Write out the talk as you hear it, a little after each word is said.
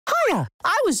Victoria,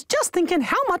 I was just thinking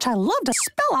how much I love to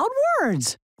spell out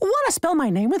words. Want to spell my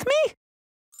name with me?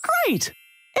 Great!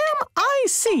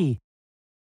 M-I-C-K-E-Y.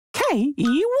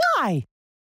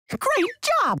 Great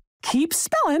job! Keep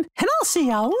spelling, and I'll see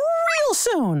you real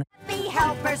soon. Happy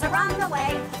helpers are on the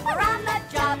way. We're on the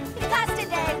job because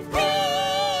today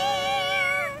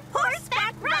we're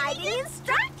horseback riding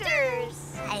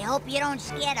instructors. I hope you don't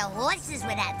scare the horses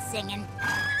with that singing.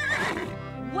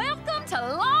 Welcome to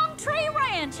Long Tree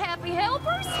Ranch, happy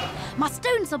helpers. My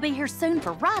students will be here soon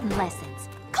for riding lessons.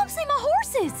 Come see my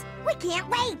horses. We can't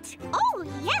wait. Oh,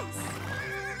 yes.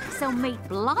 So meet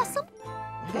Blossom,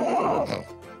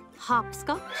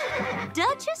 Hopscotch,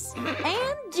 Duchess,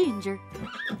 and Ginger.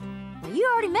 Well, you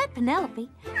already met Penelope.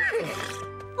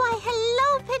 Why,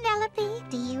 hello, Penelope.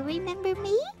 Do you remember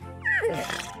me?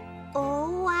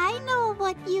 Oh, I know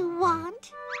what you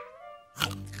want.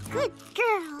 Good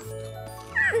girl.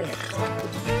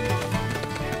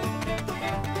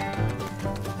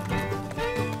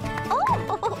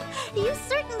 Oh, you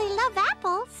certainly love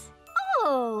apples.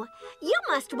 Oh, you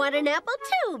must want an apple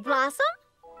too, Blossom.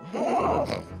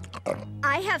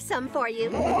 I have some for you.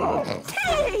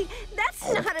 Hey,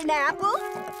 that's not an apple.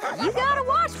 You gotta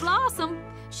watch Blossom.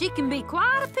 She can be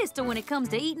quite a pistol when it comes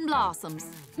to eating blossoms.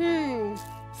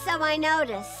 So I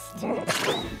noticed.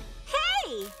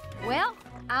 Hey! Well,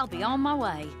 I'll be on my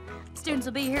way. Students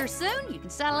will be here soon. You can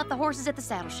saddle up the horses at the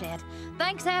saddle shed.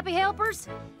 Thanks, happy helpers.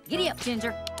 Giddy up,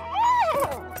 Ginger.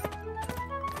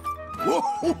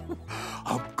 Whoa!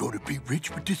 I'm gonna be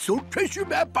rich with this old treasure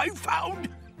map I found.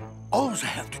 All I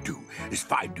have to do is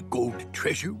find the golden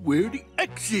treasure where the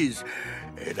X is.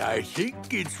 And I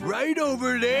think it's right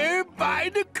over there by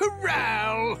the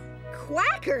corral.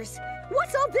 Quackers!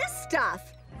 What's all this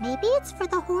stuff? Maybe it's for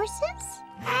the horses?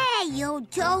 Hey, you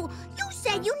two. You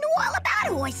said you knew all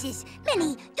about horses.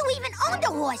 Minnie, you even owned a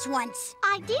horse once.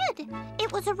 I did.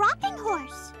 It was a rocking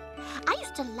horse. I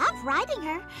used to love riding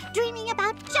her, dreaming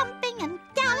about jumping and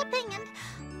galloping and...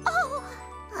 Oh,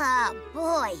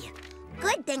 boy.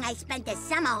 Good thing I spent the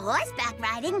summer horseback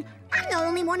riding. I'm the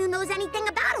only one who knows anything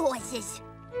about horses.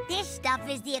 This stuff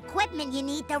is the equipment you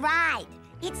need to ride.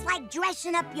 It's like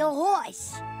dressing up your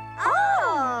horse.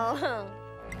 Oh!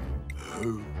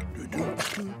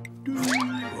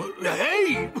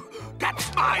 Hey!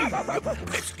 That's mine, you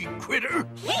pesky critter!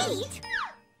 Pete!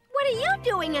 What are you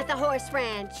doing at the horse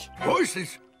ranch?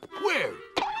 Horses? Where?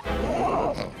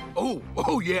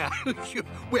 Oh, yeah.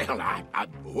 Well, I'm a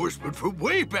horseman from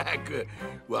way back.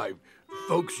 Why,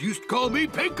 folks used to call me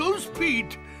Penco's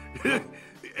Pete.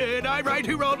 And I ride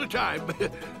here all the time.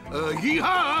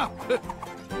 Yee-haw!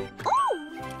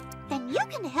 Oh, then you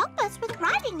can help us with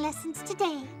riding lessons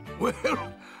today.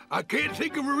 Well, I can't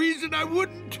think of a reason I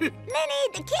wouldn't. Minnie,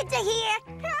 the kids are here.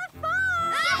 Have fun!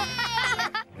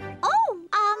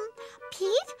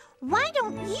 Pete, why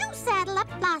don't you saddle up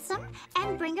Blossom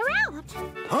and bring her out?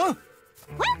 Huh?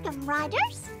 Welcome,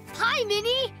 riders. Hi,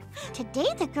 Minnie.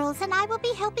 Today, the girls and I will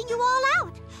be helping you all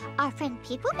out. Our friend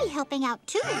Pete will be helping out,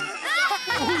 too.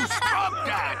 Oh, stop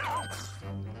that!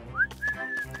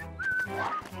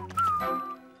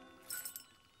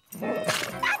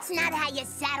 That's not how you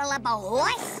saddle up a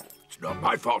horse. It's not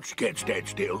my fault she can't stand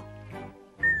still.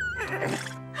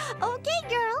 Okay,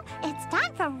 girl, it's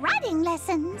time for riding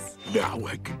lessons. Now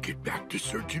I can get back to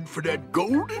searching for that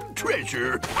golden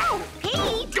treasure. Oh,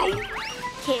 Pete! Oh.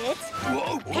 Kids,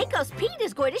 Whoa. Penco's Pete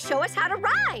is going to show us how to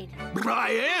ride.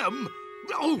 I am?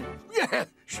 Oh, yeah,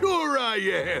 sure I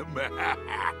am.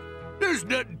 There's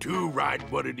nothing to riding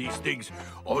one of these things.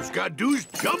 All you gotta do is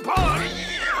jump on.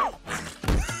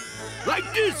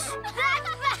 Like this. That's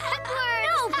backwards!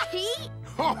 No, Pete!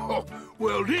 Oh,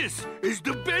 well, this is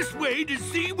the best way to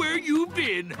see where you've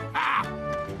been. Ha!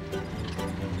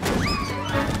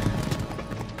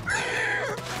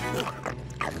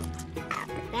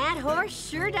 That horse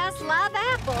sure does love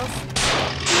apples.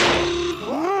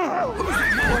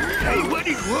 Hey, what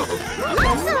is...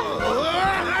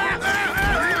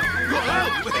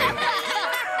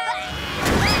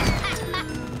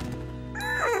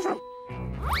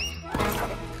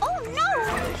 Oh, no!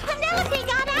 Penelope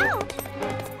got out!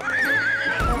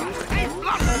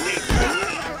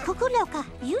 Cuckoo-loca,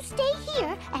 you stay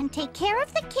here and take care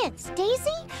of the kids.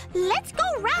 Daisy, let's go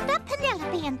round up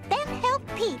Penelope and then help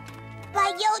Pete.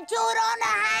 But you two don't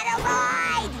know how to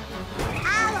ride!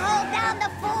 I'll hold down the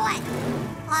fort.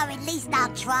 Or at least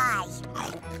I'll try.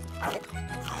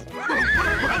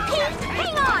 Pete,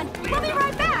 hang on! We'll be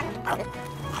right back!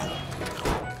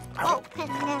 Oh,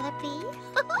 Penelope.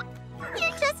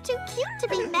 You're just too cute to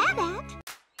be mad